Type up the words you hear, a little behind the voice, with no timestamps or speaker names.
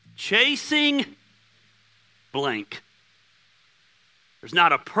chasing blank. There's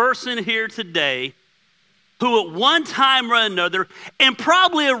not a person here today who at one time or another, and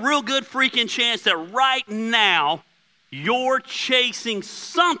probably a real good freaking chance that right now, you're chasing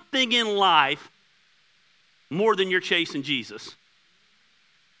something in life more than you're chasing Jesus.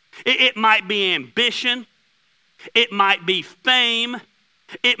 It might be ambition. It might be fame.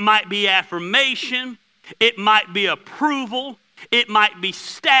 It might be affirmation. It might be approval. It might be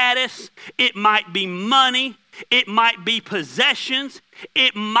status. It might be money. It might be possessions.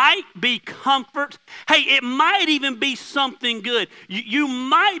 It might be comfort. Hey, it might even be something good. You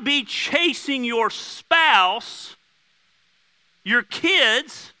might be chasing your spouse, your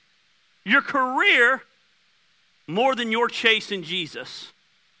kids, your career, more than you're chasing Jesus.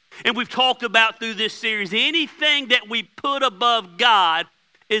 And we've talked about through this series, anything that we put above God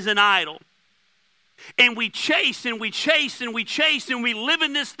is an idol. And we chase and we chase and we chase and we live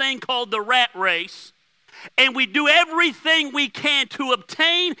in this thing called the rat race. And we do everything we can to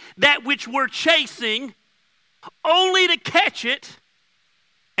obtain that which we're chasing, only to catch it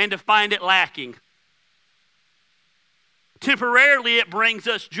and to find it lacking. Temporarily, it brings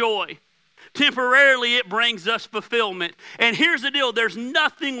us joy. Temporarily, it brings us fulfillment. And here's the deal. There's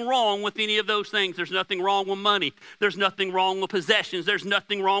nothing wrong with any of those things. There's nothing wrong with money. There's nothing wrong with possessions. There's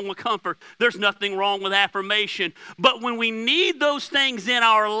nothing wrong with comfort. There's nothing wrong with affirmation. But when we need those things in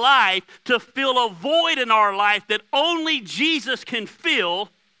our life to fill a void in our life that only Jesus can fill,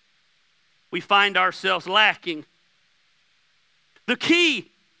 we find ourselves lacking. The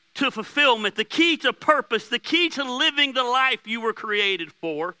key to fulfillment, the key to purpose, the key to living the life you were created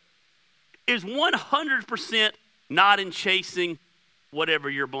for is 100% not in chasing whatever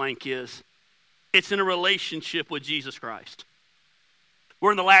your blank is. It's in a relationship with Jesus Christ.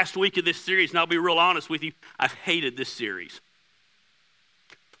 We're in the last week of this series, and I'll be real honest with you, I've hated this series.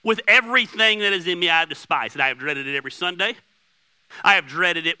 With everything that is in me, I despise it. I have dreaded it every Sunday. I have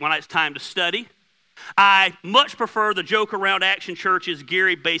dreaded it when it's time to study. I much prefer the joke around Action Churches.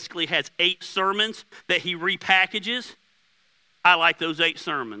 Gary basically has 8 sermons that he repackages. I like those 8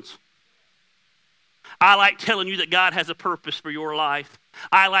 sermons. I like telling you that God has a purpose for your life.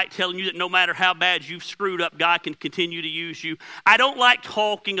 I like telling you that no matter how bad you've screwed up, God can continue to use you. I don't like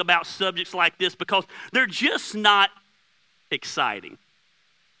talking about subjects like this because they're just not exciting.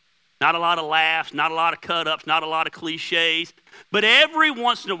 Not a lot of laughs, not a lot of cut-ups, not a lot of cliches. But every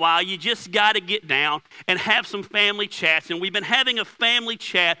once in a while, you just got to get down and have some family chats. And we've been having a family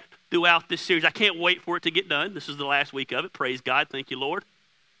chat throughout this series. I can't wait for it to get done. This is the last week of it. Praise God. Thank you, Lord.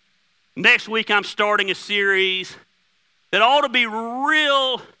 Next week, I'm starting a series that ought to be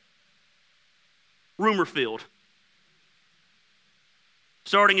real rumor-filled.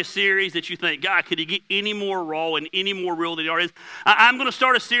 Starting a series that you think, God, could he get any more raw and any more real than he already is? I'm going to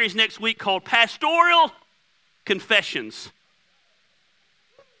start a series next week called Pastoral Confessions.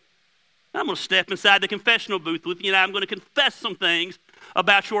 I'm going to step inside the confessional booth with you, and I'm going to confess some things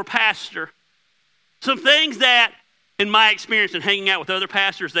about your pastor. Some things that, in my experience in hanging out with other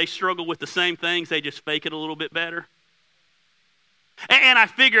pastors, they struggle with the same things. They just fake it a little bit better. And I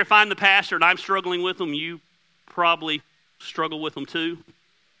figure if I'm the pastor and I'm struggling with them, you probably struggle with them too.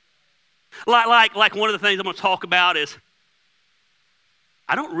 Like one of the things I'm going to talk about is,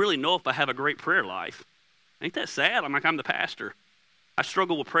 I don't really know if I have a great prayer life. Ain't that sad? I'm the pastor. I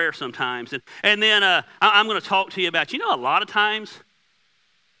struggle with prayer sometimes. And then I'm going to talk to you about, a lot of times,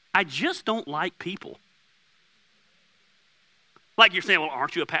 I just don't like people. Like you're saying, well,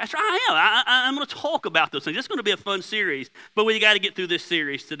 aren't you a pastor? I am. I'm going to talk about those things. It's going to be a fun series, but we got to get through this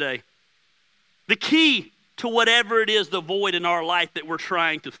series today. The key to whatever it is, the void in our life that we're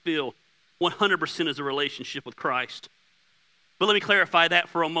trying to fill, 100% is a relationship with Christ. But let me clarify that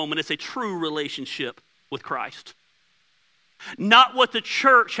for a moment. It's a true relationship with Christ. Not what the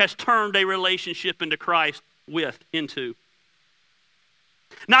church has turned a relationship into Christ into.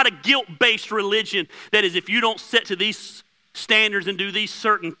 Not a guilt-based religion that is, if you don't set to these standards and do these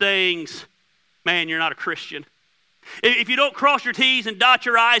certain things, man, you're not a Christian. If you don't cross your T's and dot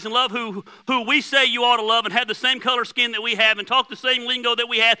your I's and love who we say you ought to love and have the same color skin that we have and talk the same lingo that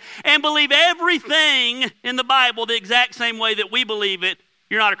we have and believe everything in the Bible the exact same way that we believe it,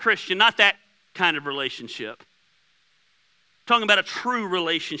 you're not a Christian. Not that kind of relationship. I'm talking about a true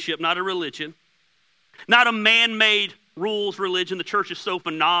relationship, not a religion. Not a man-made rules religion. The church is so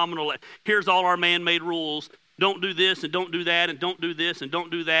phenomenal. Here's all our man-made rules. Don't do this and don't do that and don't do this and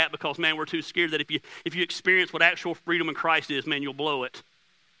don't do that because, man, we're too scared that if you experience what actual freedom in Christ is, man, you'll blow it.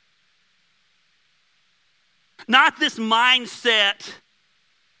 Not this mindset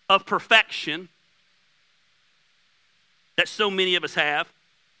of perfection that so many of us have.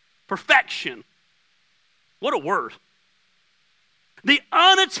 Perfection. What a word. The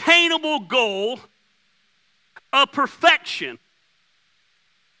unattainable goal of perfection.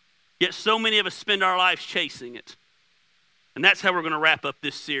 Yet so many of us spend our lives chasing it. And that's how we're going to wrap up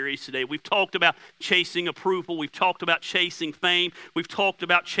this series today. We've talked about chasing approval. We've talked about chasing fame. We've talked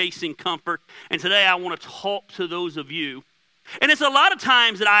about chasing comfort. And today I want to talk to those of you. And it's a lot of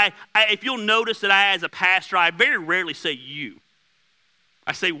times that if you'll notice that I, as a pastor, I very rarely say you.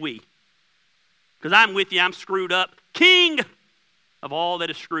 I say we. Because I'm with you. I'm screwed up. King of all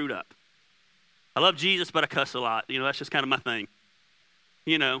that is screwed up. I love Jesus, but I cuss a lot. That's just kind of my thing.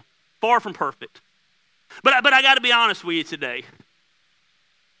 Far from perfect. But I got to be honest with you today.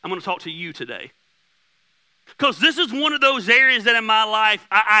 I'm going to talk to you today. Because this is one of those areas that in my life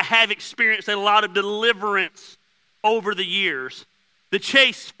I have experienced a lot of deliverance over the years. The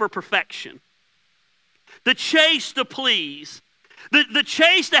chase for perfection. The chase to please. The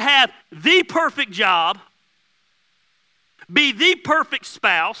chase to have the perfect job. Be the perfect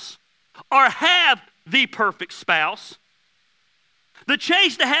spouse. Or have the perfect spouse. The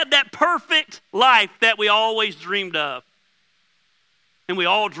chase to have that perfect life that we always dreamed of. And we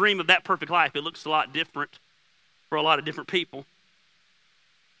all dream of that perfect life. It looks a lot different for a lot of different people.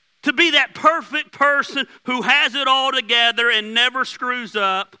 To be that perfect person who has it all together and never screws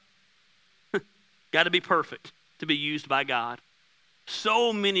up. Got to be perfect to be used by God.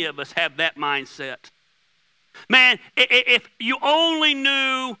 So many of us have that mindset. Man, if you only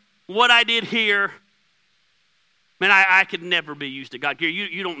knew what I did here, man, I could never be used to God. Gary,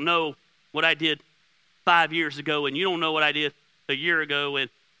 you don't know what I did 5 years ago, and you don't know what I did a year ago, and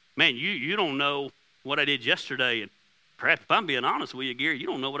man, you don't know what I did yesterday. And perhaps if I'm being honest with you, Gary, you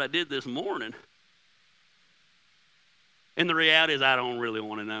don't know what I did this morning. And the reality is I don't really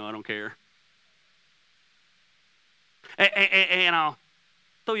want to know. I don't care. And I'll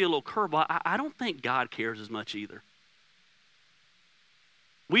throw you a little curveball. I don't think God cares as much either.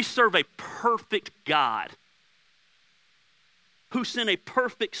 We serve a perfect God who sent a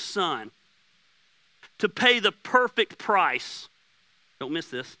perfect son to pay the perfect price, don't miss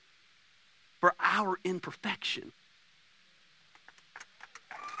this, for our imperfection.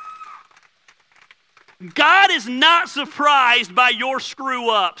 God is not surprised by your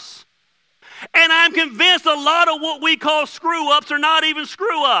screw-ups. And I'm convinced a lot of what we call screw-ups are not even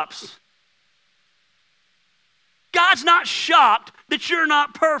screw-ups. God's not shocked that you're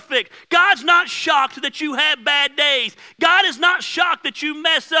not perfect. God's not shocked that you have bad days. God is not shocked that you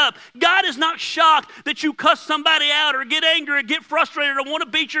mess up. God is not shocked that you cuss somebody out or get angry or get frustrated or want to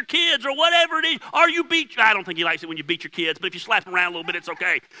beat your kids or whatever it is. Or you beat, I don't think he likes it when you beat your kids, but if you slap them around a little bit, it's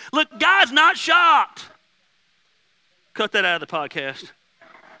okay. Look, God's not shocked. Cut that out of the podcast.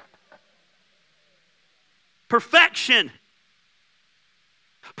 Perfection.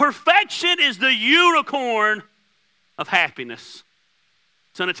 Perfection is the unicorn of happiness.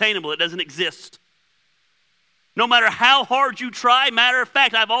 It's unattainable. It doesn't exist. No matter how hard you try, matter of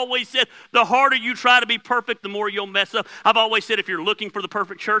fact, I've always said the harder you try to be perfect, the more you'll mess up. I've always said if you're looking for the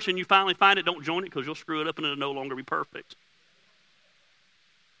perfect church and you finally find it, don't join it because you'll screw it up and it'll no longer be perfect.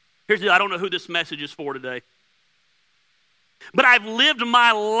 I don't know who this message is for today. But I've lived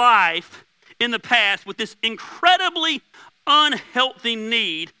my life in the past with this incredibly unhealthy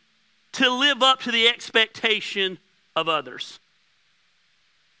need to live up to the expectation of others.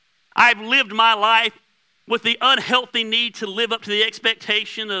 I've lived my life with the unhealthy need to live up to the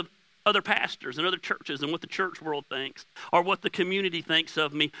expectation of other pastors and other churches and what the church world thinks or what the community thinks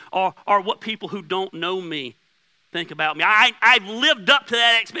of me or what people who don't know me think about me. I've lived up to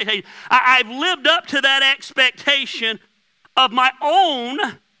that expectation. I've lived up to that expectation of my own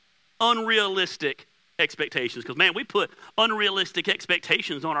unrealistic expectations. Because, man, we put unrealistic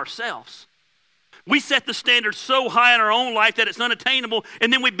expectations on ourselves. We set the standard so high in our own life that it's unattainable,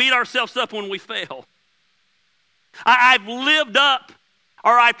 and then we beat ourselves up when we fail. I've lived up,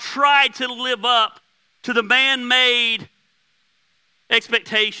 or I've tried to live up to the man-made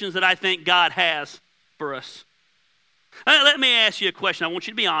expectations that I think God has for us. Let me ask you a question. I want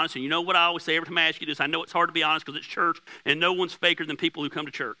you to be honest, and you know what I always say every time I ask you this. I know it's hard to be honest because it's church, and no one's faker than people who come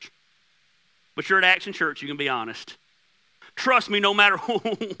to church. But you're at Action Church, you can be honest. Trust me, no matter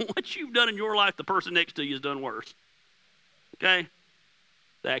what you've done in your life, the person next to you has done worse. Okay?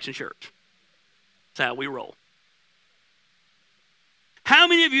 The Action Church. That's how we roll. How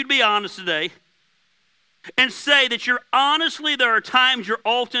many of you would be honest today and say that there are times you're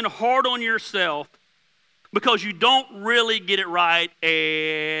often hard on yourself because you don't really get it right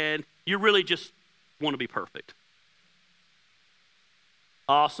and you really just want to be perfect?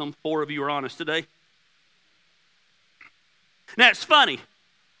 Awesome. 4 of you are honest today. Now, it's funny.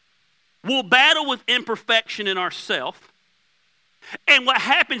 We'll battle with imperfection in ourselves. And what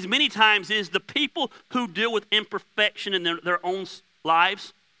happens many times is the people who deal with imperfection in their own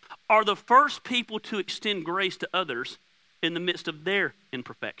lives are the first people to extend grace to others in the midst of their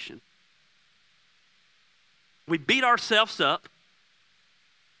imperfection. We beat ourselves up,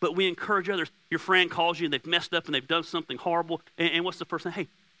 but we encourage others. Your friend calls you and they've messed up and they've done something horrible. And what's the first thing? Hey,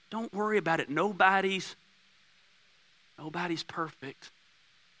 don't worry about it. Nobody's perfect.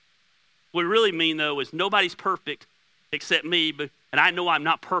 What we really mean, though, is nobody's perfect except me. And I know I'm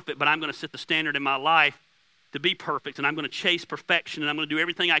not perfect, but I'm going to set the standard in my life to be perfect. And I'm going to chase perfection. And I'm going to do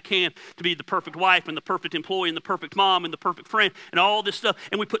everything I can to be the perfect wife and the perfect employee and the perfect mom and the perfect friend and all this stuff.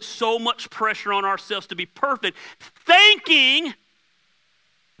 And we put so much pressure on ourselves to be perfect, thinking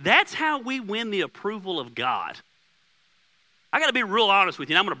that's how we win the approval of God. I got to be real honest with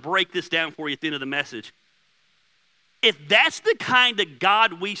you, and I'm going to break this down for you at the end of the message. If that's the kind of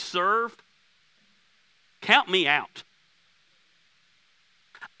God we serve, count me out.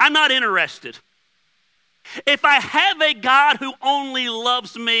 I'm not interested. If I have a God who only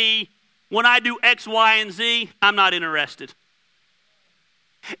loves me when I do X, Y, and Z, I'm not interested.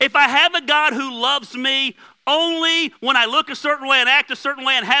 If I have a God who loves me only when I look a certain way and act a certain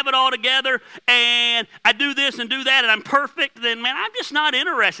way and have it all together and I do this and do that and I'm perfect, then, man, I'm just not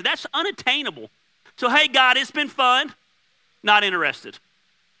interested. That's unattainable. So, hey, God, it's been fun. Not interested.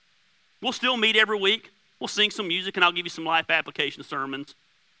 We'll still meet every week. We'll sing some music and I'll give you some life application sermons.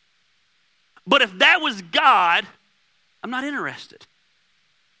 But if that was God, I'm not interested.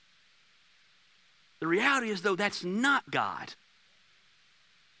 The reality is, though, that's not God.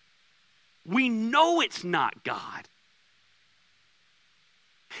 We know it's not God.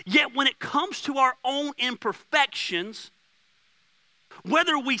 Yet when it comes to our own imperfections,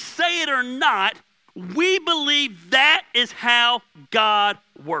 whether we say it or not, we believe that is how God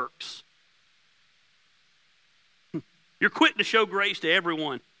works. You're quick to show grace to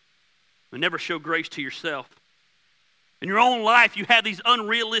everyone, but never show grace to yourself. In your own life, you have these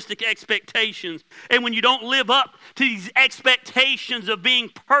unrealistic expectations. And when you don't live up to these expectations of being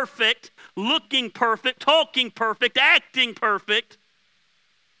perfect, looking perfect, talking perfect, acting perfect,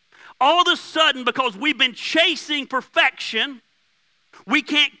 all of a sudden, because we've been chasing perfection, we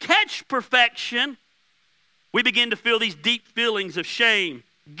can't catch perfection, we begin to feel these deep feelings of shame,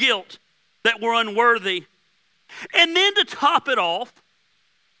 guilt, that we're unworthy. And then to top it off,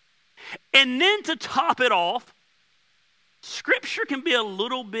 Scripture can be a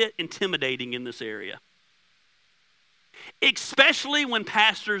little bit intimidating in this area, especially when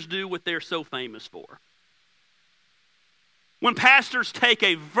pastors do what they're so famous for. When pastors take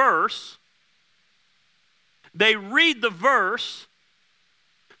a verse, they read the verse,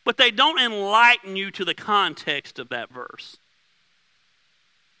 but they don't enlighten you to the context of that verse.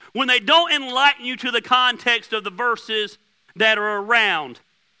 When they don't enlighten you to the context of the verses that are around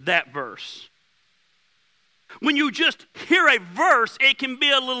that verse. When you just hear a verse, it can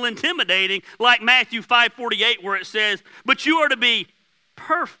be a little intimidating, like Matthew 5:48, where it says, "But you are to be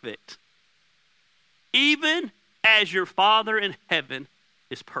perfect, even as your Father in heaven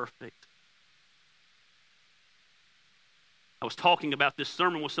is perfect." I was talking about this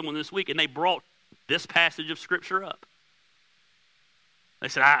sermon with someone this week, and they brought this passage of Scripture up. They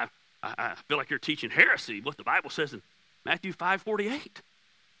said, I feel like you're teaching heresy, what the Bible says in Matthew 5:48.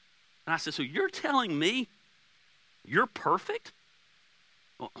 And I said, so you're telling me you're perfect?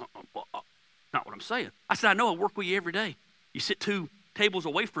 Well, not what I'm saying. I said, I know, I work with you every day. You sit 2 tables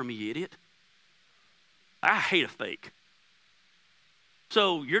away from me, you idiot. I hate a fake.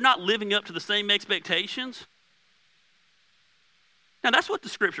 So you're not living up to the same expectations? Now, that's what the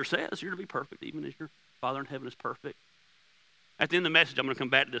Scripture says. You're to be perfect, even as your Father in heaven is perfect. At the end of the message, I'm going to come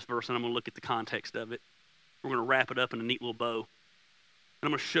back to this verse, and I'm going to look at the context of it. We're going to wrap it up in a neat little bow. And I'm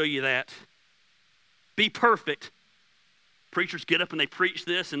going to show you that. Be perfect. Preachers get up and they preach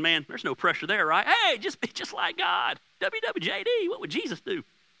this, and man, there's no pressure there, right? Hey, just be just like God. WWJD, what would Jesus do?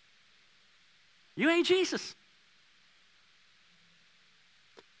 You ain't Jesus.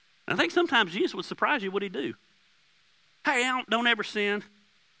 And I think sometimes Jesus would surprise you. What'd he do? Hey, don't ever sin.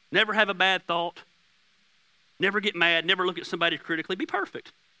 Never have a bad thought. Never get mad. Never look at somebody critically. Be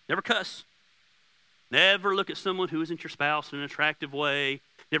perfect. Never cuss. Never look at someone who isn't your spouse in an attractive way.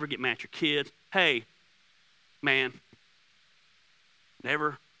 Never get mad at your kids. Hey, man,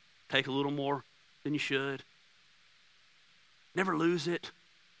 never take a little more than you should. Never lose it.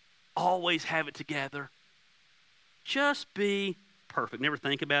 Always have it together. Just be perfect. Never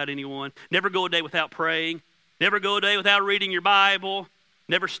think about anyone. Never go a day without praying. Never go a day without reading your Bible.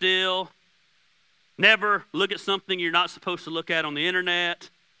 Never steal. Never look at something you're not supposed to look at on the internet.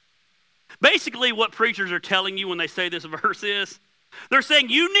 Basically, what preachers are telling you when they say this verse is, they're saying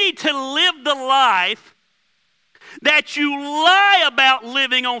you need to live the life that you lie about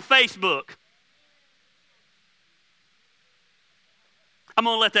living on Facebook. I'm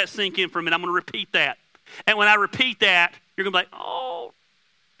going to let that sink in for a minute. I'm going to repeat that. And when I repeat that, you're going to be like, oh,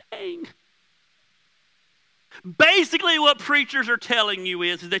 dang. Basically, what preachers are telling you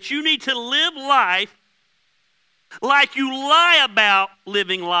is that you need to live life like you lie about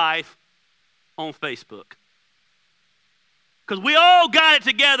living life on Facebook. Because we all got it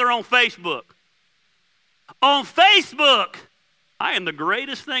together on Facebook. On Facebook, I am the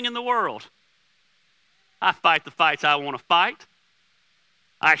greatest thing in the world. I fight the fights I want to fight.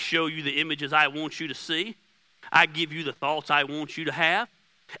 I show you the images I want you to see. I give you the thoughts I want you to have.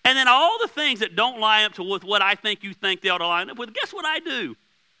 And then all the things that don't line up to with what I think you think they ought to line up with, guess what I do?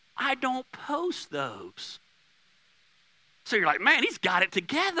 I don't post those. So you're like, man, he's got it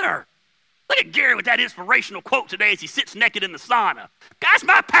together. Look at Gary with that inspirational quote today as he sits naked in the sauna. Guy's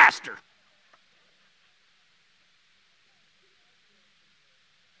my pastor.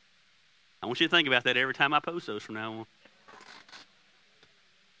 I want you to think about that every time I post those from now on.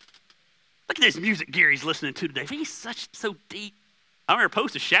 Look at this music Gary's listening to today. He's so deep. I don't ever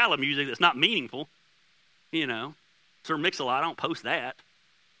post a shallow music that's not meaningful. You know, Sir Mix-a-Lot, I don't post that.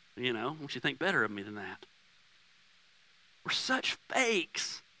 You know, I want you to think better of me than that. We're such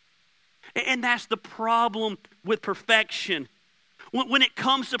fakes. And that's the problem with perfection. When it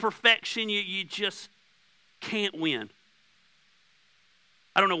comes to perfection, you just can't win.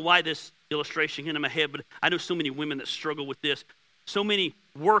 I don't know why this illustration came into my head, but I know so many women that struggle with this. So many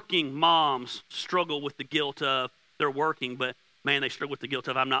working moms struggle with the guilt of they're working, but man, they struggle with the guilt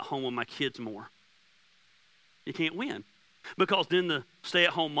of I'm not home with my kids more. You can't win. Because then the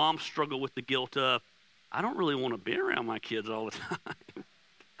stay-at-home moms struggle with the guilt of I don't really want to be around my kids all the time.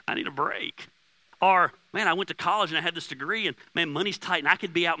 I need a break. Or, man, I went to college and I had this degree and, man, money's tight and I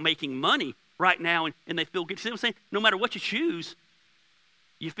could be out making money right now and they feel good. See what I'm saying? No matter what you choose,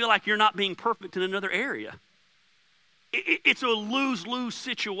 you feel like you're not being perfect in another area. It's a lose-lose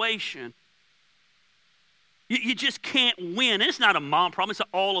situation. You just can't win. And it's not a mom problem. It's an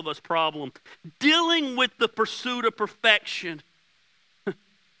all of us problem. Dealing with the pursuit of perfection.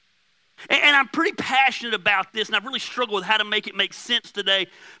 And I'm pretty passionate about this, and I've really struggled with how to make it make sense today.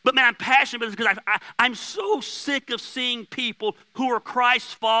 But man, I'm passionate about this because I'm so sick of seeing people who are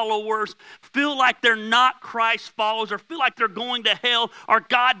Christ followers feel like they're not Christ followers or feel like they're going to hell or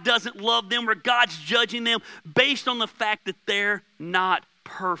God doesn't love them or God's judging them based on the fact that they're not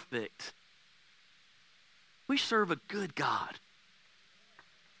perfect. We serve a good God,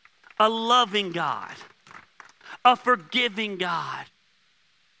 a loving God, a forgiving God.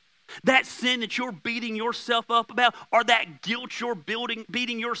 That sin that you're beating yourself up about, or that guilt you're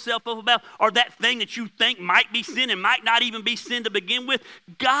beating yourself up about, or that thing that you think might be sin and might not even be sin to begin with,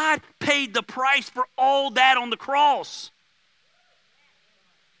 God paid the price for all that on the cross.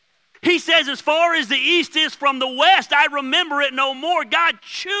 He says, as far as the east is from the west, I remember it no more. God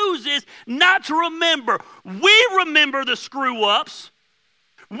chooses not to remember. We remember the screw-ups.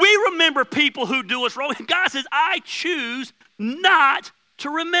 We remember people who do us wrong. And God says, I choose not to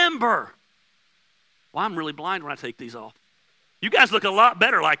remember. Well, I'm really blind when I take these off. You guys look a lot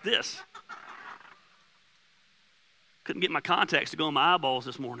better like this. Couldn't get my contacts to go in my eyeballs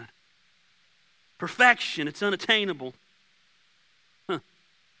this morning. Perfection, it's unattainable.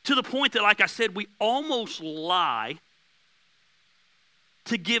 To the point that, like I said, we almost lie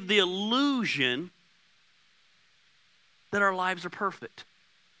to give the illusion that our lives are perfect.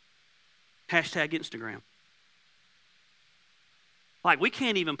 Hashtag Instagram. Like, we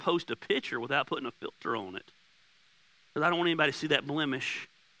can't even post a picture without putting a filter on it. Because I don't want anybody to see that blemish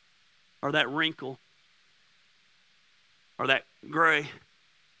or that wrinkle or that gray.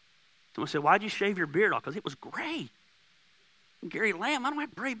 Someone said, why'd you shave your beard off? Because it was gray. Gary Lamb, I don't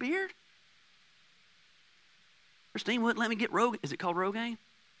have a gray beard. Christine wouldn't let me get Rogaine. Is it called Rogaine?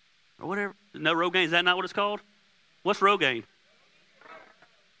 Or whatever? No, Rogaine, is that not what it's called? What's Rogaine?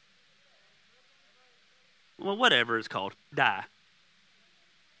 Well, whatever it's called. Dye.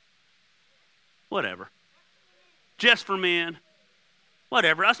 Whatever. Just for men.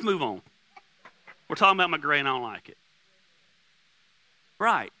 Whatever. Let's move on. We're talking about my gray and I don't like it.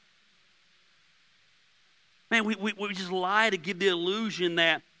 Right. Man, we just lie to give the illusion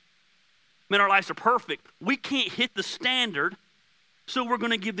that, man, our lives are perfect. We can't hit the standard, so we're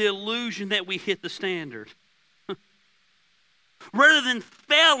going to give the illusion that we hit the standard. Rather than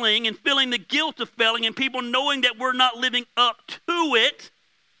failing and feeling the guilt of failing and people knowing that we're not living up to it,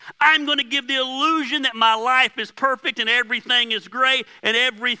 I'm going to give the illusion that my life is perfect and everything is great and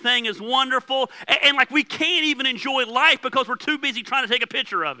everything is wonderful. And like we can't even enjoy life because we're too busy trying to take a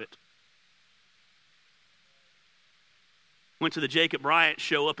picture of it. Went to the Jacob Bryant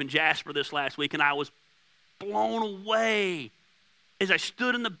show up in Jasper this last week, and I was blown away as I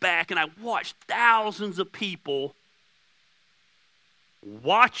stood in the back and I watched thousands of people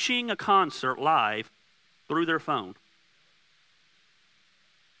watching a concert live through their phone.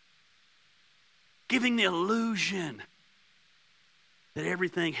 Giving the illusion that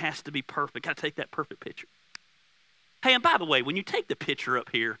everything has to be perfect. Got to take that perfect picture. Hey, and by the way, when you take the picture up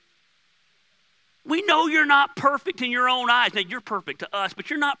here, we know you're not perfect in your own eyes. Now, you're perfect to us, but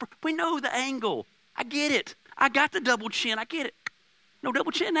you're not. We know the angle. I get it. I got the double chin. I get it. No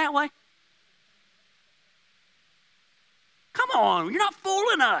double chin that way. Come on, you're not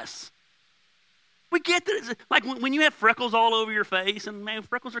fooling us. We get that. It's like when you have freckles all over your face, and man,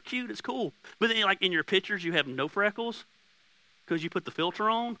 freckles are cute. It's cool. But then, like in your pictures, you have no freckles because you put the filter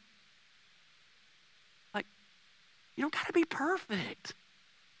on. Like, you don't got to be perfect.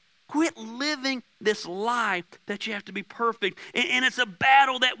 Quit living this life that you have to be perfect. And it's a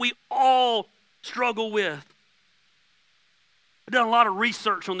battle that we all struggle with. I've done a lot of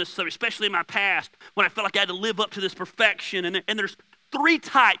research on this subject, especially in my past, when I felt like I had to live up to this perfection. And there's three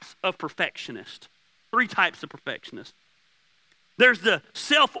types of perfectionists. Three types of perfectionists. There's the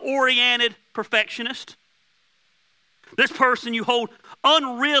self-oriented perfectionist. This person, you hold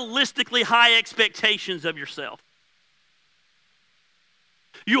unrealistically high expectations of yourself.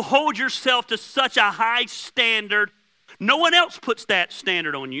 You hold yourself to such a high standard. No one else puts that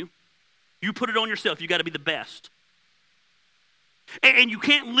standard on you. You put it on yourself. You got to be the best. And you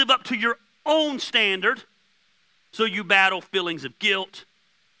can't live up to your own standard, so you battle feelings of guilt,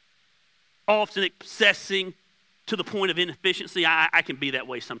 often obsessing to the point of inefficiency. I can be that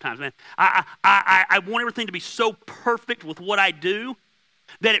way sometimes, man. I want everything to be so perfect with what I do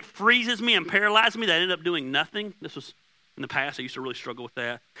that it freezes me and paralyzes me that I end up doing nothing. This was in the past. I used to really struggle with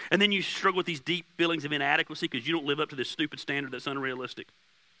that. And then you struggle with these deep feelings of inadequacy because you don't live up to this stupid standard that's unrealistic.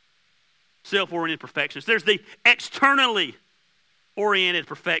 Self-oriented perfectionist. There's the externally oriented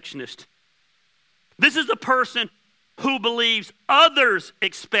perfectionist. This is the person who believes others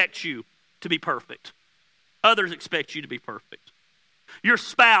expect you to be perfect. Others expect you to be perfect. Your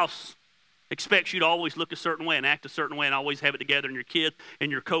spouse expects you to always look a certain way and act a certain way and always have it together, and your kids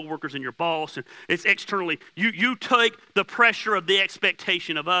and your coworkers and your boss. And it's externally. You take the pressure of the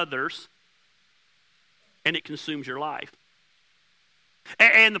expectation of others and it consumes your life.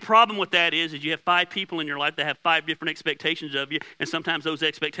 And the problem with that is you have 5 people in your life that have 5 different expectations of you, and sometimes those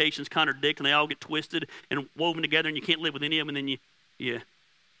expectations contradict and they all get twisted and woven together, and you can't live with any of them, and then you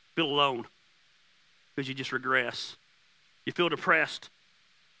feel alone because you just regress. You feel depressed.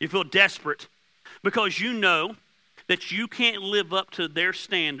 You feel desperate because you know that you can't live up to their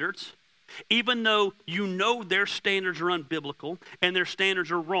standards, even though you know their standards are unbiblical and their standards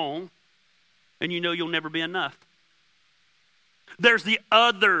are wrong, and you know you'll never be enough. There's the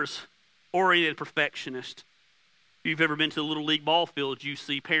others-oriented perfectionist. If you've ever been to the Little League ball fields, you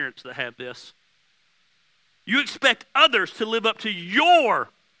see parents that have this. You expect others to live up to your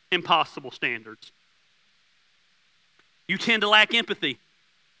impossible standards. You tend to lack empathy.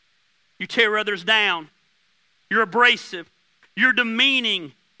 You tear others down. You're abrasive. You're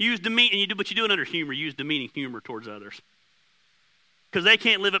demeaning. But you do it under humor. You use demeaning humor towards others because they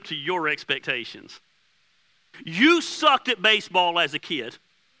can't live up to your expectations. You sucked at baseball as a kid.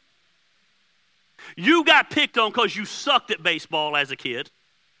 You got picked on because you sucked at baseball as a kid.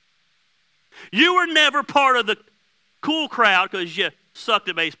 You were never part of the cool crowd because you sucked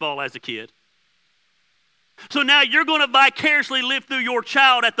at baseball as a kid. So now you're going to vicariously live through your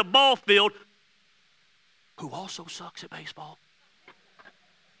child at the ball field who also sucks at baseball.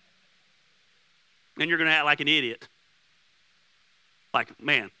 And you're going to act like an idiot. Like,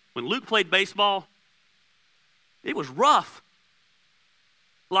 man, when Luke played baseball, it was rough.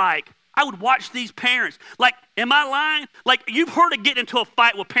 Like, I would watch these parents. Like, am I lying? Like, you've heard of getting into a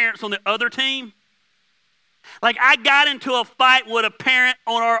fight with parents on the other team? Like, I got into a fight with a parent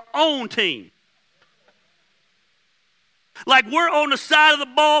on our own team. Like, we're on the side of the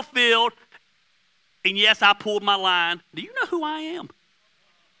ball field, and yes, I pulled my line. Do you know who I am?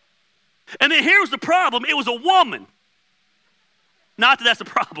 And then here's the problem. It was a woman. Not that that's a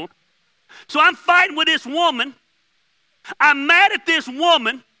problem. So I'm fighting with this woman. I'm mad at this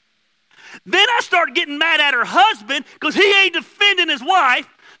woman. Then I start getting mad at her husband because he ain't defending his wife.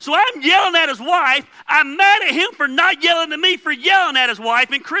 So I'm yelling at his wife. I'm mad at him for not yelling at me for yelling at his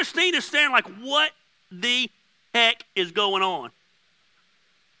wife. And Christine is standing like, what the heck is going on?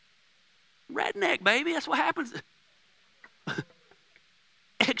 redneck, baby. That's what happens.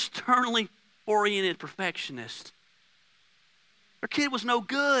 Externally oriented perfectionist. Their kid was no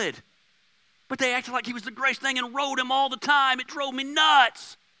good, but they acted like he was the greatest thing and rode him all the time. It drove me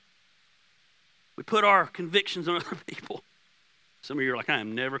nuts. We put our convictions on other people. Some of you are like, I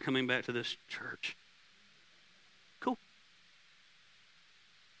am never coming back to this church. Cool.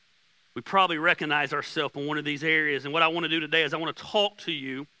 We probably recognize ourselves in one of these areas. And what I want to do today is I want to talk to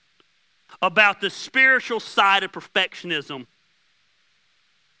you about the spiritual side of perfectionism.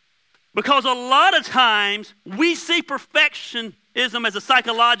 Because a lot of times we see perfectionism as a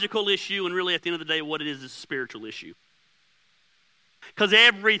psychological issue, and really at the end of the day what it is a spiritual issue. Because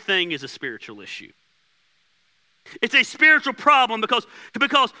everything is a spiritual issue. It's a spiritual problem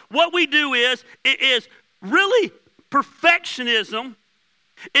because what we do is really perfectionism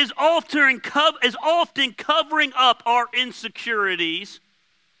is often covering up our insecurities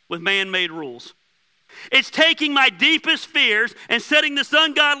with man-made rules. It's taking my deepest fears and setting this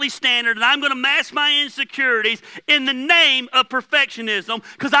ungodly standard, and I'm going to mask my insecurities in the name of perfectionism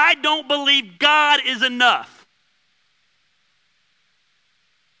because I don't believe God is enough.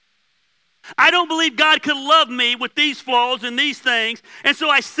 I don't believe God could love me with these flaws and these things, and so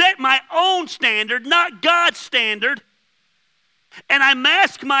I set my own standard, not God's standard, and I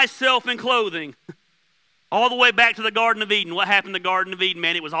mask myself in clothing. All the way back to the Garden of Eden. What happened in the Garden of Eden,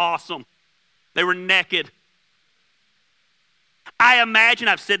 man? It was awesome. They were naked. I imagine,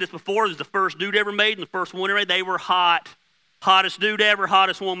 I've said this before, it was the first dude ever made and the first woman ever made. They were hot. Hottest dude ever,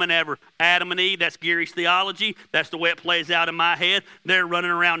 hottest woman ever. Adam and Eve, that's Gary's theology. That's the way it plays out in my head. They're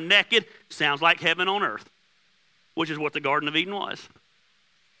running around naked. Sounds like heaven on earth, which is what the Garden of Eden was.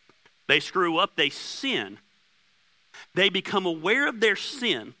 They screw up, they sin. They become aware of their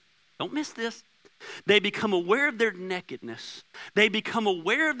sin. Don't miss this. They become aware of their nakedness. They become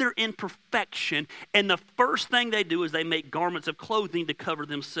aware of their imperfection. And the first thing they do is they make garments of clothing to cover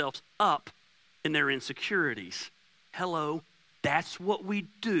themselves up in their insecurities. Hello, that's what we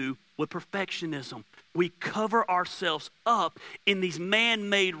do with perfectionism. We cover ourselves up in these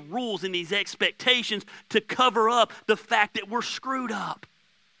man-made rules and these expectations to cover up the fact that we're screwed up.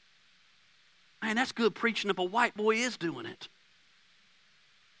 Man, that's good preaching if a white boy is doing it.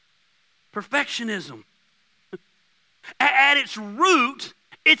 Perfectionism. At its root,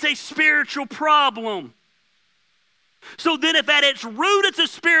 it's a spiritual problem. So then if at its root it's a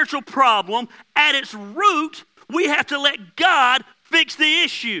spiritual problem, at its root, we have to let God fix the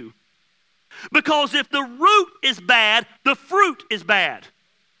issue. Because if the root is bad, the fruit is bad.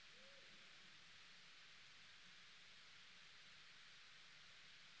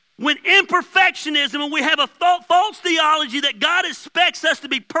 When imperfectionism and we have a false theology that God expects us to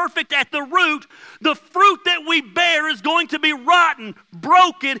be perfect at the root, the fruit that we bear is going to be rotten,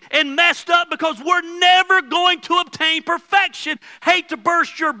 broken, and messed up because we're never going to obtain perfection. Hate to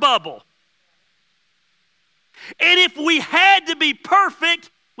burst your bubble. And if we had to be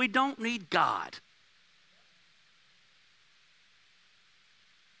perfect, we don't need God.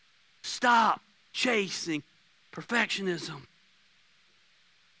 Stop chasing perfectionism.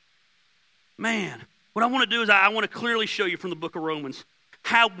 Man, what I want to do is I want to clearly show you from the book of Romans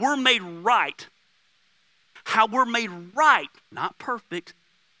how we're made right. How we're made right, not perfect,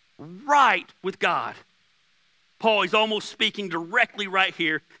 right with God. Paul, he's almost speaking directly right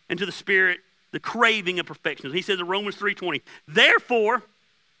here into the spirit, the craving of perfectionism. He says in Romans 3:20, therefore,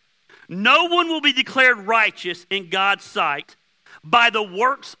 no one will be declared righteous in God's sight by the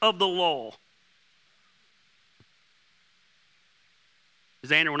works of the law.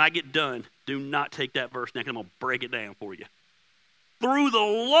 Xander, when I get done, do not take that verse now, 'cause I'm going to break it down for you. Through the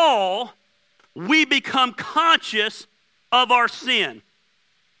law, we become conscious of our sin.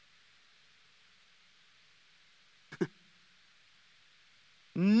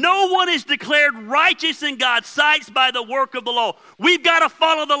 No one is declared righteous in God's sight by the work of the law. We've got to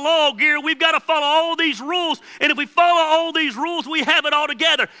follow the law, Gary. We've got to follow all these rules. And if we follow all these rules, we have it all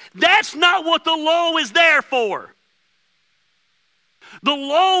together. That's not what the law is there for. The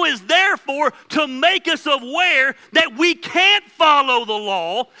law is therefore to make us aware that we can't follow the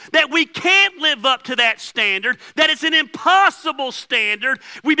law, that we can't live up to that standard, that it's an impossible standard.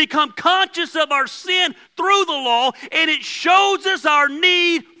 We become conscious of our sin through the law, and it shows us our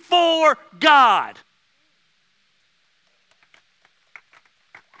need for God.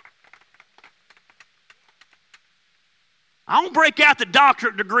 I don't break out the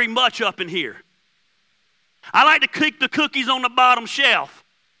doctorate degree much up in here. I like to keep the cookies on the bottom shelf.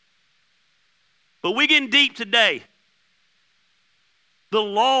 But we're getting deep today. The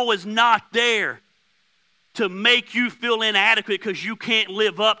law is not there to make you feel inadequate because you can't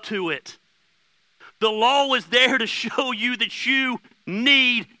live up to it. The law is there to show you that you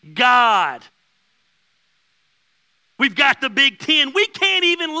need God. We've got the Big Ten. We can't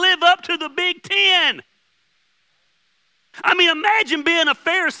even live up to the Big Ten. I mean, imagine being a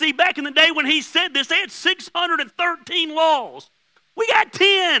Pharisee back in the day when he said this. They had 613 laws. We got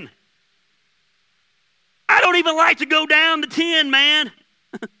 10. I don't even like to go down to 10, man.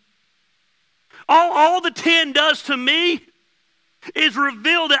 All the 10 does to me is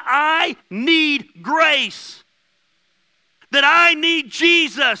reveal that I need grace, that I need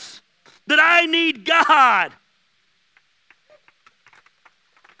Jesus, that I need God.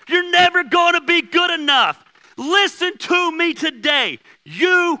 You're never going to be good enough. Listen to me today.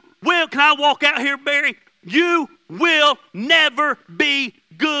 You will, can I walk out here, Barry? You will never be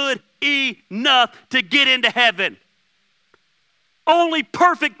good enough to get into heaven. Only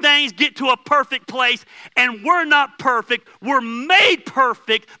perfect things get to a perfect place, and we're not perfect. We're made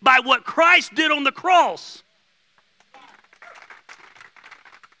perfect by what Christ did on the cross.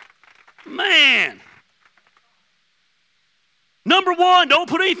 Man. Number one, don't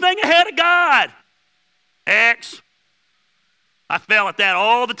put anything ahead of God. X. I fail at that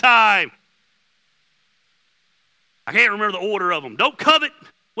all the time. I can't remember the order of them. Don't covet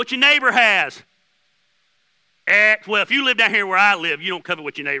what your neighbor has. X. Well, if you live down here where I live, you don't covet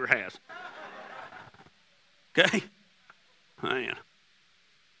what your neighbor has. Okay? Oh, yeah.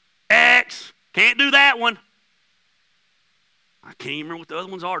 X. Can't do that one. I can't even remember what the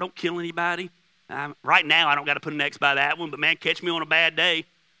other ones are. Don't kill anybody. Right now, I don't got to put an X by that one, but man, catch me on a bad day.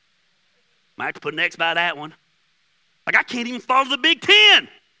 Might have to put an X by that one. Like, I can't even follow the Big Ten.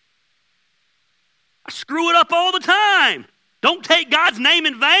 I screw it up all the time. Don't take God's name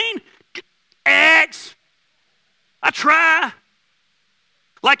in vain. X. I try.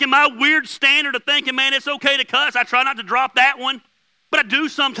 Like in my weird standard of thinking, man, it's okay to cuss, I try not to drop that one. But I do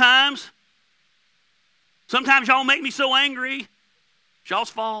sometimes. Sometimes y'all make me so angry. It's y'all's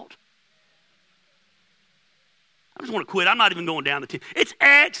fault. I just want to quit. I'm not even going down the 10. It's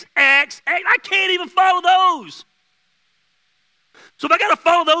X, X, X. I can't even follow those. So if I got to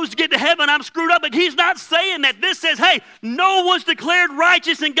follow those to get to heaven, I'm screwed up. But he's not saying that. This says, hey, no one's declared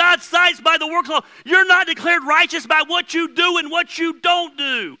righteous in God's sight by the works of law. You're not declared righteous by what you do and what you don't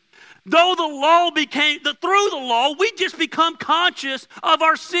do. Though the law through the law, we just become conscious of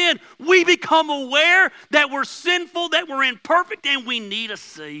our sin. We become aware that we're sinful, that we're imperfect, and we need a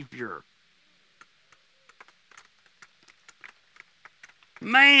Savior.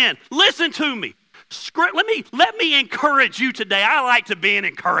 Man, listen to me. Let me encourage you today. I like to be an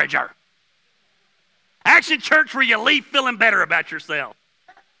encourager. Action Church where you leave feeling better about yourself.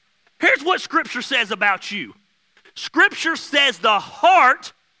 Here's what Scripture says about you. Scripture says the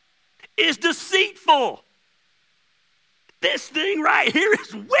heart is deceitful. This thing right here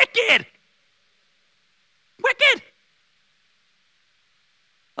is wicked. Wicked.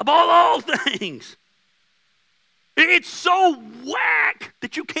 Above all things. It's so whack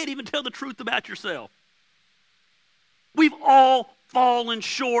that you can't even tell the truth about yourself. We've all fallen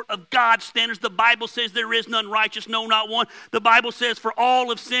short of God's standards. The Bible says there is none righteous, no, not one. The Bible says for all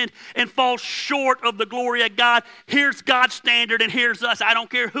have sinned and fall short of the glory of God. Here's God's standard and here's us. I don't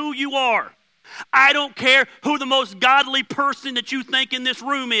care who you are. I don't care who the most godly person that you think in this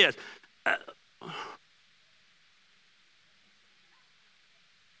room is.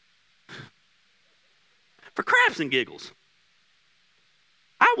 For craps and giggles,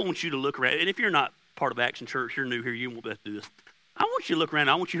 I want you to look around, and if you're not part of Action Church, you're new here, you won't be able to do this. I want you to look around,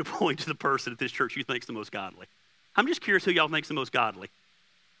 I want you to point to the person at this church you think's the most godly. I'm just curious who y'all think's the most godly.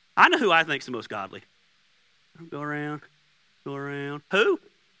 I know who I think's the most godly. Go around. Who?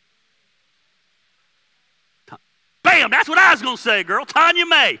 Bam, that's what I was going to say, girl. Tanya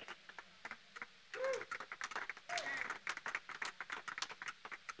May.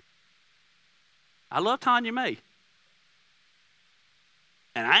 I love Tanya May.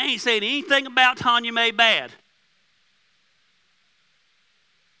 And I ain't saying anything about Tanya May bad.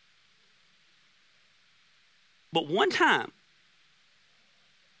 But one time,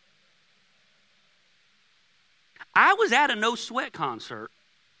 I was at a No Sweat concert,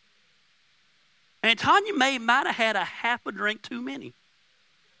 and Tanya May might have had a half a drink too many.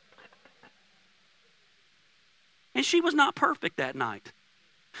 And she was not perfect that night.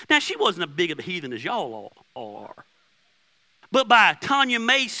 Now, she wasn't as big of a heathen as y'all all are. But by Tanya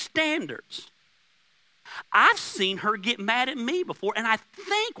May's standards, I've seen her get mad at me before, and I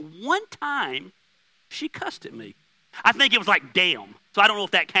think one time she cussed at me. I think it was like, damn. So I don't know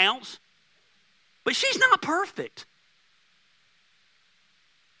if that counts. But she's not perfect.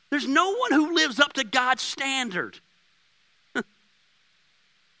 There's no one who lives up to God's standard.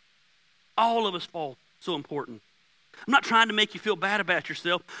 All of us fall. So important. I'm not trying to make you feel bad about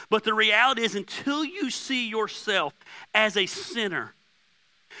yourself, but the reality is until you see yourself as a sinner,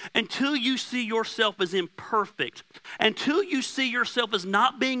 until you see yourself as imperfect, until you see yourself as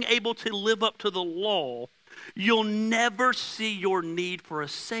not being able to live up to the law, you'll never see your need for a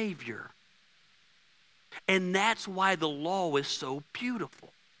Savior. And that's why the law is so beautiful.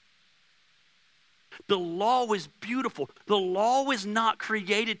 The law is beautiful. The law is not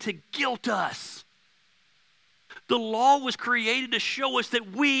created to guilt us. The law was created to show us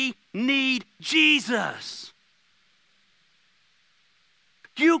that we need Jesus.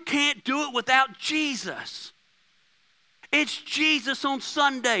 You can't do it without Jesus. It's Jesus on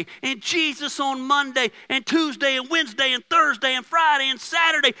Sunday, and Jesus on Monday, and Tuesday, and Wednesday, and Thursday, and Friday, and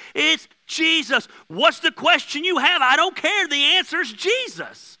Saturday. It's Jesus. What's the question you have? I don't care. The answer is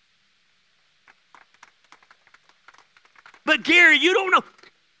Jesus. But Gary, you don't know.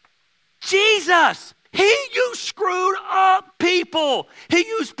 Jesus. He used screwed up people. He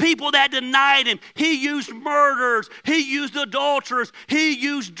used people that denied him. He used murderers. He used adulterers. He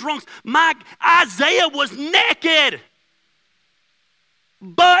used drunks. Isaiah was naked.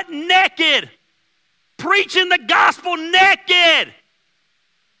 Butt naked. Preaching the gospel naked.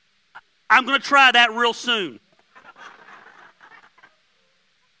 I'm going to try that real soon.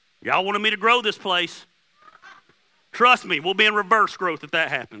 Y'all wanted me to grow this place. Trust me, we'll be in reverse growth if that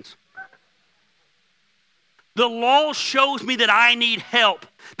happens. The law shows me that I need help,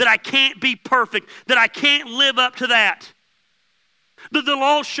 that I can't be perfect, that I can't live up to that. The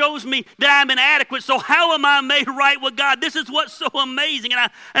law shows me that I'm inadequate, so how am I made right with God? This is what's so amazing,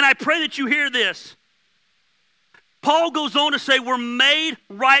 and I pray that you hear this. Paul goes on to say we're made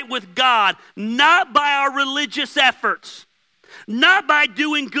right with God, not by our religious efforts, not by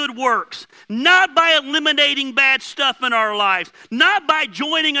doing good works, not by eliminating bad stuff in our lives, not by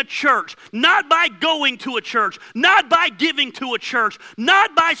joining a church, not by going to a church, not by giving to a church,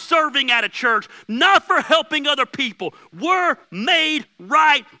 not by serving at a church, not for helping other people. We're made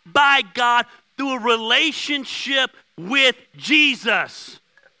right by God through a relationship with Jesus.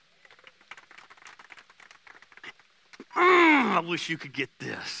 I wish you could get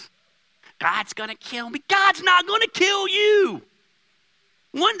this. God's going to kill me. God's not going to kill you.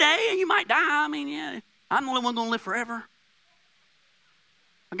 One day you might die. I mean, yeah, I'm the only one going to live forever.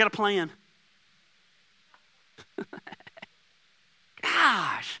 I got a plan.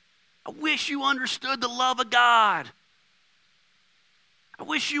 Gosh, I wish you understood the love of God. I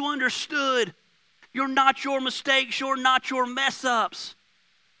wish you understood you're not your mistakes, you're not your mess ups.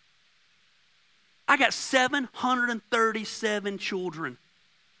 I got 737 children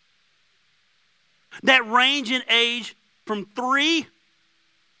that range in age from 3.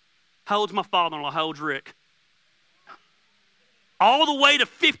 How old's my father-in-law? How old's Rick? All the way to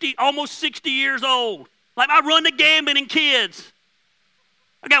 50, almost 60 years old. Like I run the gambit in kids.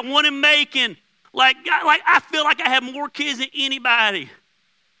 I got one in Macon. Like I feel like I have more kids than anybody.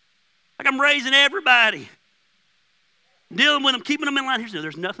 Like I'm raising everybody. Dealing with them, keeping them in line.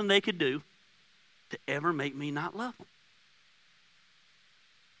 There's nothing they could do to ever make me not love them.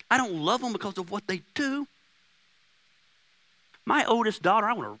 I don't love them because of what they do. My oldest daughter,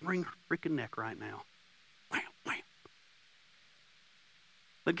 I want to wring her freaking neck right now. Wham, wham.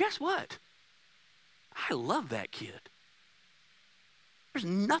 But guess what? I love that kid. There's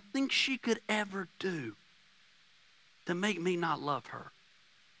nothing she could ever do to make me not love her.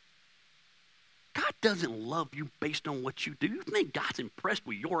 God doesn't love you based on what you do. You think God's impressed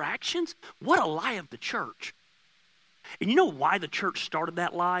with your actions? What a lie of the church. And you know why the church started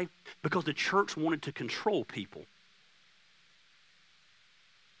that lie? Because the church wanted to control people.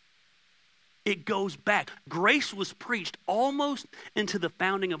 It goes back. Grace was preached almost into the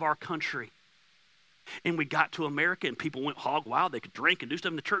founding of our country. And we got to America and people went hog wild. They could drink and do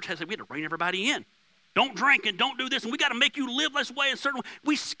stuff. And the church had said, we had to rein everybody in. Don't drink and don't do this. And we got to make you live this way a certain way.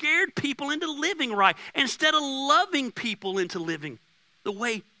 We scared people into living right instead of loving people into living the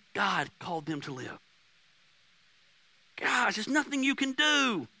way God called them to live. Gosh, there's nothing you can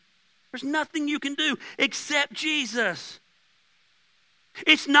do. There's nothing you can do except Jesus.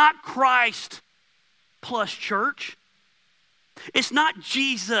 It's not Christ plus church. It's not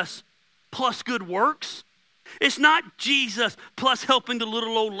Jesus plus good works. It's not Jesus plus helping the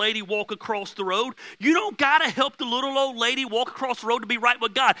little old lady walk across the road. You don't got to help the little old lady walk across the road to be right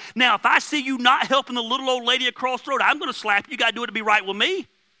with God. Now, if I see you not helping the little old lady across the road, I'm going to slap you. You got to do it to be right with me.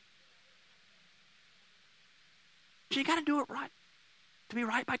 You got to do it right to be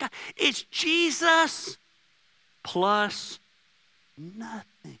right by God. It's Jesus plus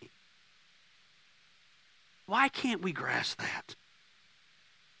nothing. Why can't we grasp that?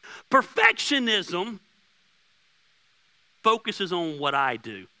 Perfectionism focuses on what I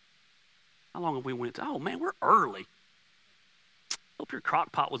do. How long have we went? Oh, man, we're early. Hope your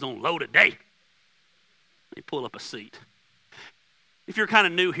crock pot was on low today. Let me pull up a seat. If you're kind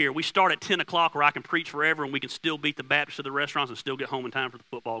of new here, we start at 10 o'clock where I can preach forever and we can still beat the Baptists at the restaurants and still get home in time for the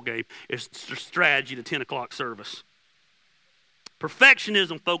football game. It's a strategy to 10 o'clock service.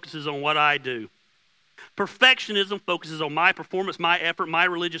 Perfectionism focuses on what I do. Perfectionism focuses on my performance, my effort, my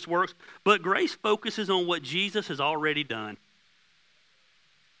religious works, but grace focuses on what Jesus has already done.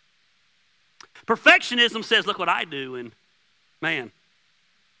 Perfectionism says, look what I do, and man,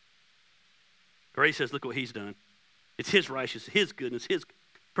 grace says, look what he's done. It's his righteousness, his goodness, his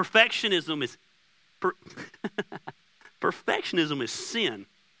perfectionism is perfectionism is sin.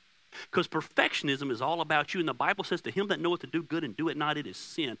 Because perfectionism is all about you. And the Bible says, to him that knoweth to do good and do it not, it is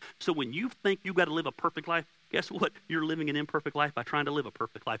sin. So when you think you've got to live a perfect life, guess what? You're living an imperfect life by trying to live a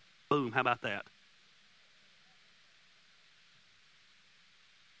perfect life. Boom, how about that?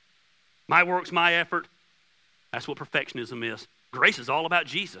 My works, my effort, that's what perfectionism is. Grace is all about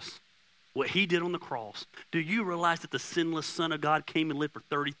Jesus, what he did on the cross. Do you realize that the sinless Son of God came and lived for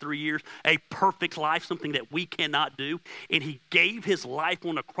 33 years, a perfect life, something that we cannot do, and he gave his life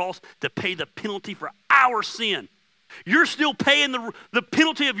on the cross to pay the penalty for our sin. You're still paying the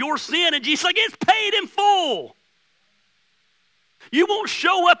penalty of your sin, and Jesus like, it's paid in full. You won't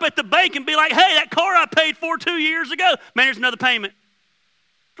show up at the bank and be like, hey, that car I paid for 2 years ago, man, here's another payment.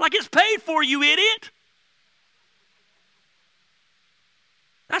 Like, it's paid for, you idiot.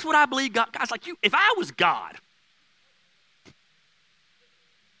 That's what I believe God. God's like, if I was God,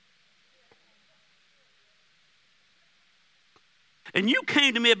 and you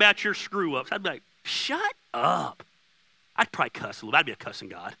came to me about your screw-ups, I'd be like, shut up. I'd probably cuss a little. I'd be a cussing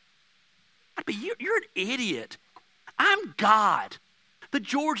God. I'd be, you're an idiot. I'm God. The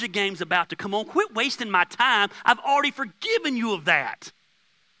Georgia game's about to come on. Quit wasting my time. I've already forgiven you of that.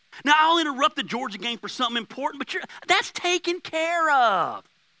 Now, I'll interrupt the Georgia game for something important, but that's taken care of.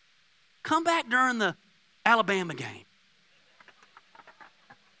 Come back during the Alabama game,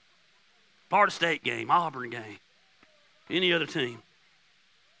 Florida State game, Auburn game, any other team.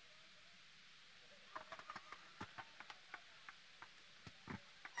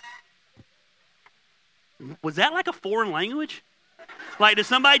 Was that like a foreign language? Like, did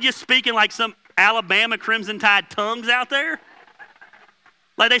somebody just speak in like some Alabama Crimson Tide tongues out there?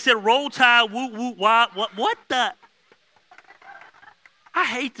 Like they said, roll tide, woo, woo, wah, what the? I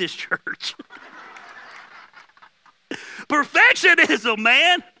hate this church. Perfectionism,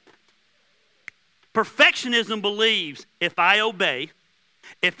 man. Perfectionism believes if I obey,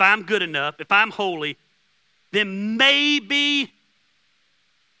 if I'm good enough, if I'm holy, then maybe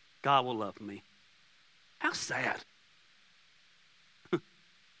God will love me. How sad.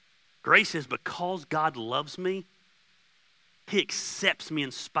 Grace says, because God loves me, he accepts me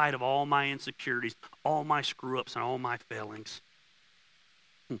in spite of all my insecurities, all my screw-ups, and all my failings.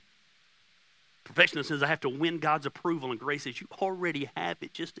 Perfectionism says I have to win God's approval, and grace says you already have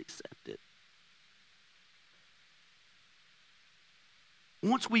it, just accept it.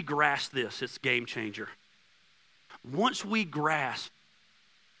 Once we grasp this, it's a game changer. Once we grasp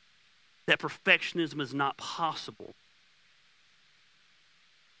that perfectionism is not possible,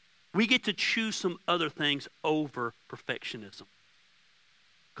 we get to choose some other things over perfectionism.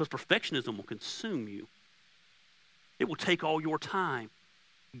 Because perfectionism will consume you. It will take all your time.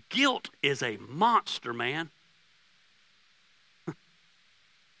 Guilt is a monster, man.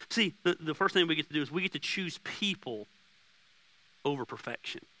 See, the first thing we get to do is we get to choose people over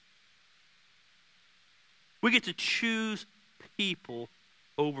perfection. We get to choose people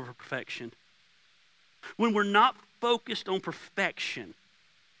over perfection. When we're not focused on perfection,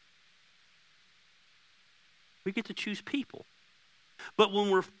 we get to choose people. But when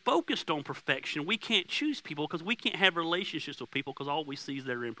we're focused on perfection, we can't choose people because we can't have relationships with people because all we see is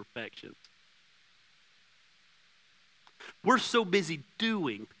their imperfections. We're so busy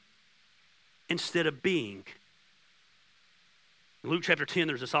doing instead of being. In Luke chapter 10,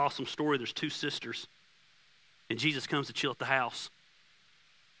 there's this awesome story. There's two sisters, and Jesus comes to chill at the house.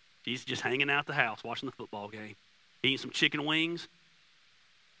 Jesus just hanging out at the house, watching the football game, eating some chicken wings,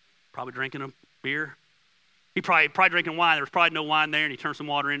 probably drinking a beer. He probably drinking wine. There was probably no wine there, and he turned some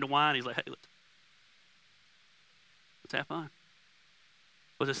water into wine. He's like, hey, let's have fun.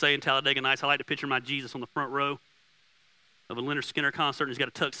 What does it say in Talladega Nights? I like to picture my Jesus on the front row of a Leonard Skinner concert, and he's got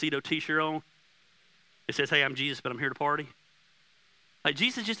a tuxedo T-shirt on. It says, hey, I'm Jesus, but I'm here to party. Like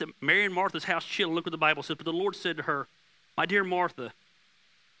Jesus just at Mary and Martha's house chilling. Look what the Bible says. But the Lord said to her, my dear Martha,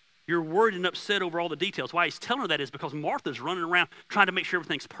 You're worried and upset over all the details. Why he's telling her that is because Martha's running around trying to make sure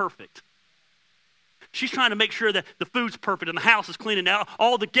everything's perfect. She's trying to make sure that the food's perfect and the house is clean and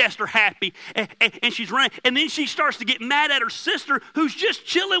all the guests are happy. And she's running. And then she starts to get mad at her sister who's just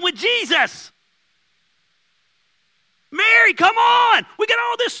chilling with Jesus. Mary, come on. We got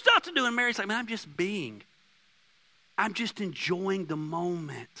all this stuff to do. And Mary's like, man, I'm just being. I'm just enjoying the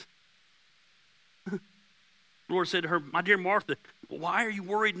moment. The Lord said to her, my dear Martha, why are you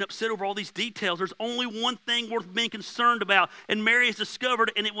worried and upset over all these details? There's only one thing worth being concerned about, and Mary has discovered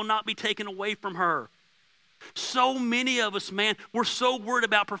it, and it will not be taken away from her. So many of us, man, we're so worried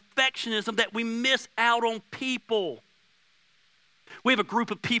about perfectionism that we miss out on people. We have a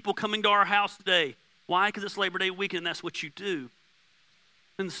group of people coming to our house today. Why? Because it's Labor Day weekend, and that's what you do.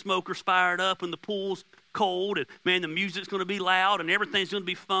 And the smoker's fired up, and the pool's cold, and man, the music's going to be loud, and everything's going to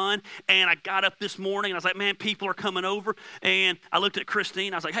be fun. And I got up this morning, and I was like, man, people are coming over. And I looked at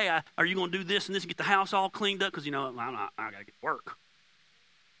Christine. I was like, hey, are you going to do this and this and get the house all cleaned up? Because, you know, I got to get to work.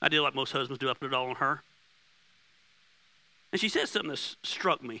 I did like most husbands do. I put it all on her. And she said something that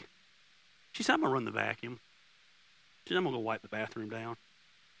struck me. She said, I'm going to run the vacuum. She said, I'm going to go wipe the bathroom down.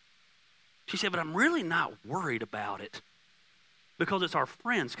 She said, but I'm really not worried about it because it's our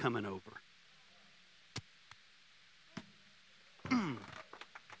friends coming over.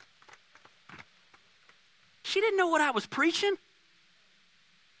 She didn't know what I was preaching.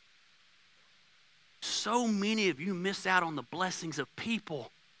 So many of you miss out on the blessings of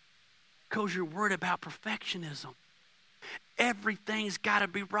people because you're worried about perfectionism. Everything's got to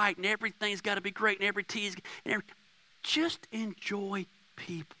be right, and everything's got to be great, and every tea is. Just enjoy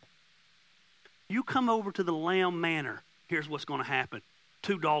people. You come over to the Lamb Manor, here's what's going to happen.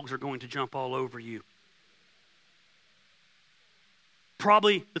 2 dogs are going to jump all over you.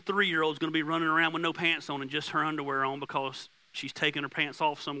 Probably the 3-year-old's going to be running around with no pants on and just her underwear on because she's taking her pants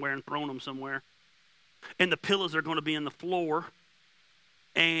off somewhere and throwing them somewhere. And the pillows are going to be in the floor.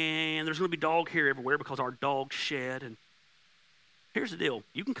 And there's going to be dog hair everywhere because our dogs shed. And here's the deal.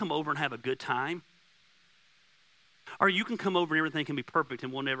 You can come over and have a good time. Or you can come over and everything can be perfect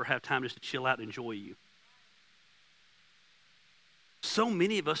and we'll never have time just to chill out and enjoy you. So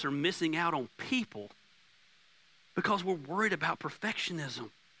many of us are missing out on people because we're worried about perfectionism.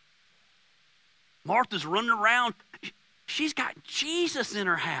 Martha's running around. She's got Jesus in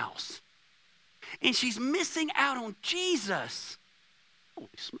her house. And she's missing out on Jesus. Holy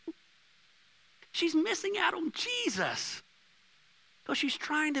smoke. She's missing out on Jesus because she's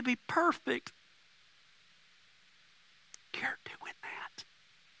trying to be perfect. You're doing that.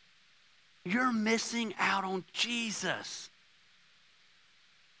 You're missing out on Jesus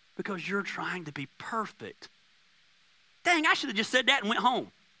because you're trying to be perfect. Dang, I should have just said that and went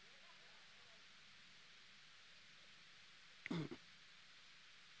home.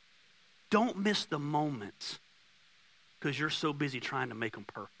 Don't miss the moments because you're so busy trying to make them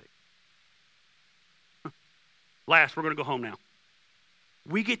perfect. Last, we're going to go home now.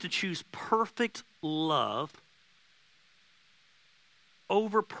 We get to choose perfect love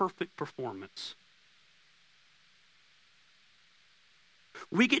over perfect performance.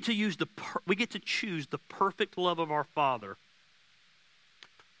 We get to choose the perfect love of our Father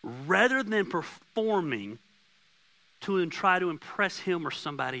rather than performing to try to impress Him or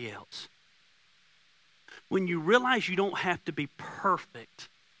somebody else. When you realize you don't have to be perfect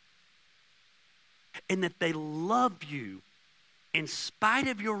and that they love you in spite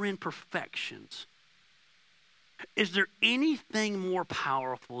of your imperfections, is there anything more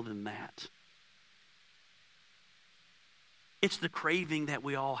powerful than that? It's the craving that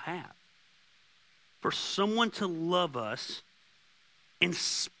we all have. For someone to love us in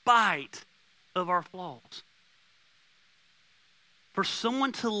spite of our flaws. For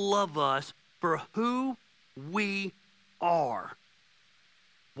someone to love us for who we are.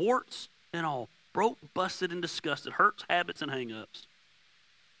 Warts and all. Broke, busted, and disgusted. Hurts, habits, and hang-ups.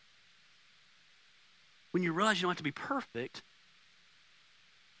 When you realize you don't have to be perfect,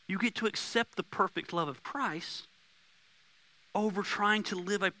 you get to accept the perfect love of Christ over trying to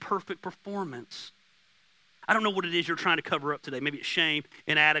live a perfect performance. I don't know what it is you're trying to cover up today. Maybe it's shame,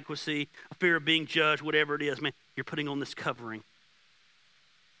 inadequacy, a fear of being judged, whatever it is. Man, you're putting on this covering.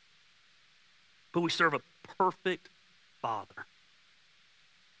 But we serve a perfect Father.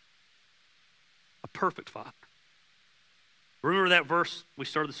 A perfect Father. Remember that verse we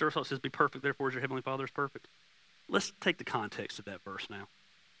started the service off, it says, be perfect, therefore as your heavenly Father is perfect. Let's take the context of that verse now.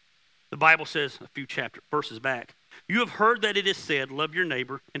 The Bible says a few verses back, you have heard that it is said, love your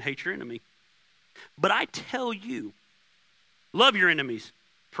neighbor and hate your enemy. But I tell you, love your enemies,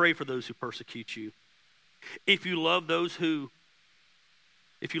 pray for those who persecute you. If you love those who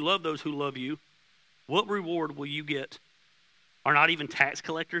if you love those who love you, what reward will you get? Are not even tax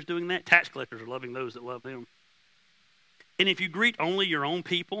collectors doing that? Tax collectors are loving those that love them. And if you greet only your own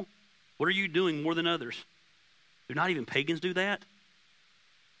people, what are you doing more than others? Do not even pagans do that?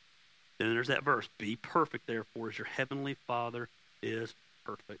 Then there's that verse, be perfect therefore as your heavenly Father is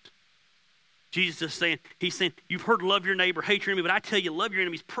perfect. Jesus is saying, he's saying, you've heard love your neighbor, hate your enemy, but I tell you, love your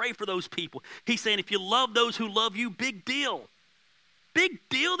enemies, pray for those people. He's saying, if you love those who love you, big deal. Big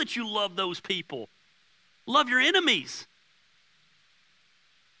deal that you love those people. Love your enemies.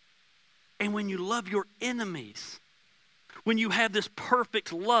 And when you love your enemies, when you have this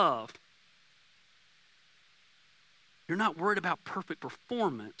perfect love, you're not worried about perfect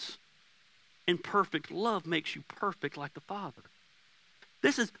performance, and perfect love makes you perfect like the Father.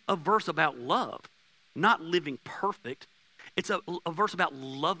 This is a verse about love, not living perfect. It's a verse about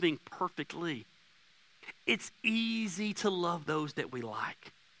loving perfectly. It's easy to love those that we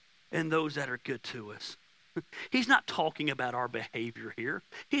like and those that are good to us. He's not talking about our behavior here.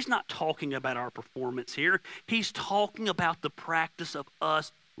 He's not talking about our performance here. He's talking about the practice of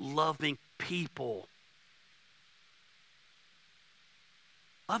us loving people.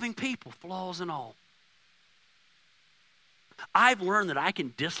 Loving people, flaws and all. I've learned that I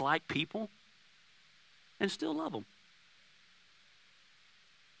can dislike people and still love them.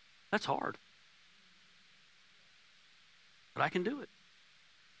 That's hard. But I can do it.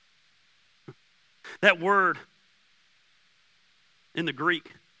 That word in the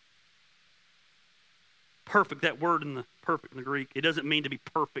Greek, perfect, that word in the perfect in the Greek, it doesn't mean to be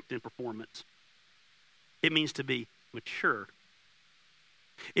perfect in performance. It means to be mature.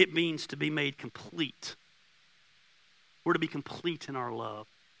 It means to be made complete. We're to be complete in our love.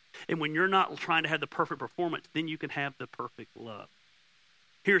 And when you're not trying to have the perfect performance, then you can have the perfect love.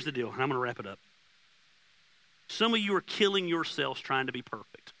 Here's the deal, and I'm going to wrap it up. Some of you are killing yourselves trying to be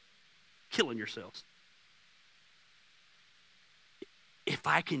perfect. Killing yourselves. If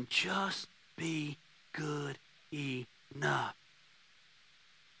I can just be good enough.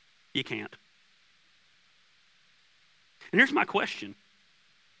 You can't. And here's my question.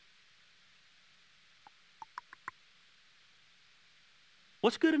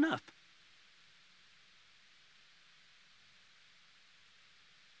 What's good enough?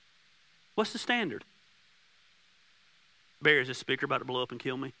 What's the standard? Barry, is this speaker about to blow up and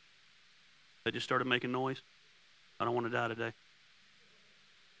kill me? That just started making noise? I don't want to die today.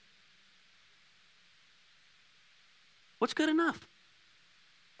 What's good enough?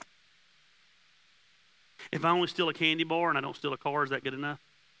 If I only steal a candy bar and I don't steal a car, is that good enough?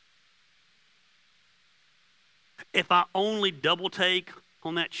 If I only double take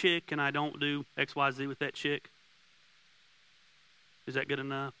on that chick and I don't do XYZ with that chick, is that good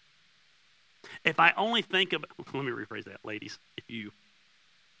enough? If I only think about, let me rephrase that, ladies, if you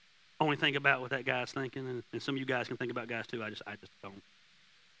only think about what that guy's thinking, and some of you guys can think about guys too, I just don't.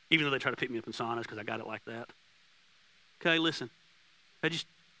 Even though they try to pick me up in saunas because I got it like that. Okay, listen, I just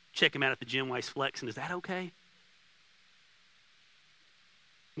check him out at the gym while he's flexing. Is that okay?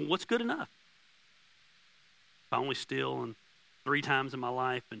 Well, what's good enough? If I only steal 3 times in my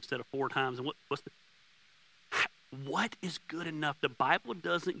life instead of 4 times, and what is good enough? The Bible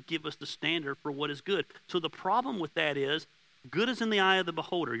doesn't give us the standard for what is good. So the problem with that is, good is in the eye of the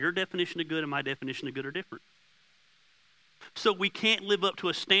beholder. Your definition of good and my definition of good are different. So we can't live up to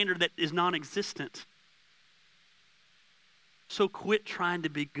a standard that is non-existent. So quit trying to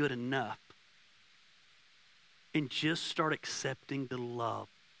be good enough and just start accepting the love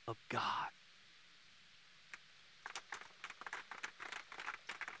of God.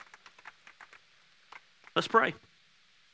 Let's pray.